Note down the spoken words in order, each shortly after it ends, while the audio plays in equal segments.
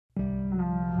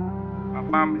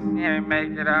mama, she ain't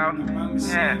make it out.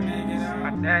 Yeah.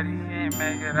 My daddy, he ain't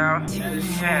make it out.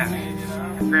 Yeah.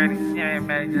 My granny, she ain't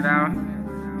make it out.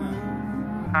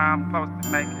 How I'm supposed to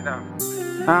make it out?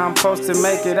 How I'm supposed to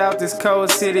make it out this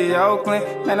cold city,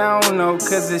 Oakland? Man, I don't know,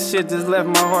 cause this shit just left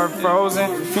my heart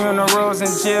frozen. Funerals and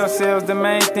jail cells, the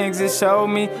main things it showed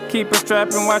me. Keep a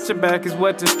strap and watch your back is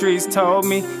what the streets told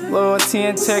me. Loyalty,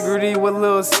 integrity, what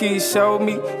Lil Ski showed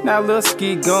me. Now Lil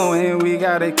Ski going and we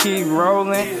gotta keep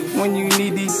rolling. When you knee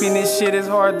deep in this shit, it's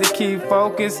hard to keep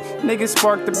focused. Niggas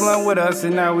sparked the blunt with us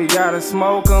and now we gotta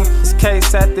smoke them. It's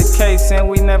case after case and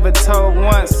we never told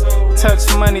once. Touch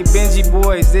money, Benji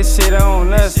boys, this shit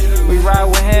on us. We ride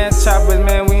with hand choppers,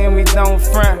 man, we don't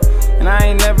front. And I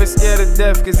ain't never scared of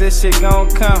death, cause this shit gon'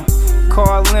 come.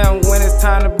 Call them when it's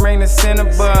time to bring the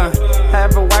Cinnabon.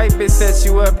 Have a white bitch set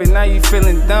you up and now you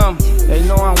feeling dumb. They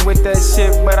know I'm with that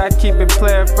shit, but I keep it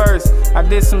player first. I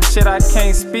did some shit I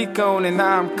can't speak on and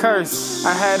now I'm cursed.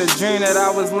 I had a dream that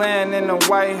I was laying in a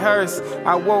white hearse.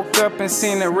 I woke up and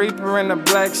seen a reaper in a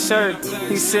black shirt.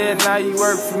 He said, now you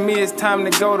work for me, it's time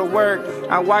to go to work.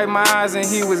 I wiped my eyes and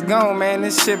he was gone, man,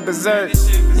 this shit berserk.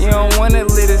 You don't wanna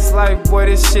live this life, boy,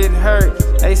 this shit hurt.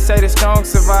 They say the strong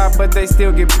survive, but they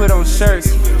still get put on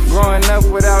shirts. Growing up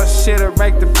without shit'll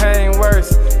make the pain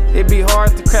worse. It'd be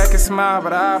hard to crack a smile,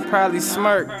 but I'll probably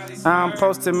smirk. I'm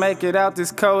supposed to make it out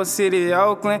this cold city,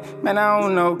 Oakland. Man, I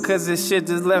don't know, cause this shit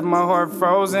just left my heart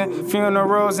frozen.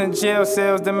 Funerals and jail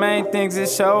cells, the main things it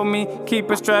showed me. Keep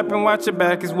a strap and watch your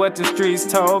back is what the streets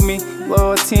told me.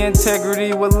 Loyalty,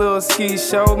 integrity, what Lil Ski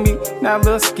showed me. Now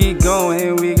Lil Ski going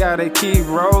and we gotta keep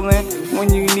rolling.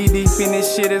 When you knee deep in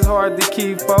this shit, it's hard to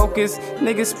keep focused.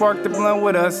 Niggas sparked the blunt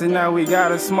with us and now we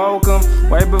gotta smoke them.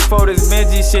 Way before this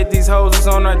Benji shit, these hoes was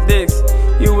on our dicks.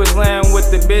 You was laying with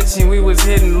the bitch and we was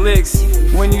hitting licks.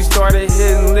 When you started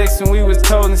hitting licks and we was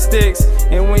toting sticks.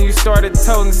 And when you started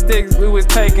toting sticks, we was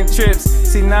taking trips.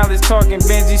 See, now let's talking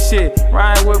Benji shit.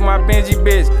 Riding with my Benji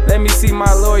bitch. Let me see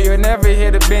my lawyer, never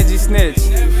hit a Benji snitch.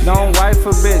 Don't wife a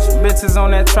bitch, bitches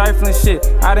on that trifling shit.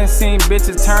 I done seen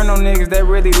bitches turn on niggas that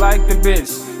really like the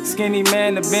bitch. Skinny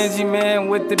man, the Benji man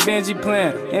with the Benji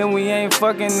plan. And we ain't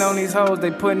fucking on these hoes,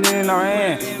 they putting it in our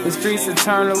hand. The streets will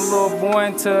turn a little boy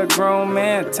into a grown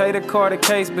man. Take the car to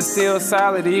case, but still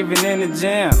solid even in the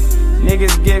jam.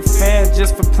 Niggas get fans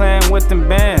just for playing with them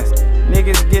bands.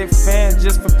 Niggas get fans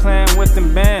just for playing with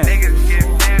them bands. Niggas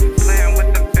get fans for playing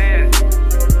with them bands.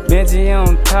 Benji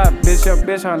on top, bitch, your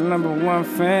bitch our #1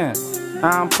 fan.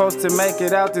 I'm supposed to make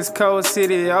it out this cold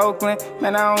city, Oakland.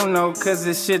 Man, I don't know, cause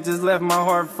this shit just left my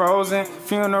heart frozen.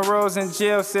 Funerals and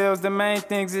jail cells, the main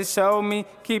things it showed me.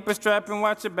 Keep a strap and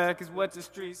watch your back is what the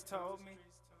streets told me.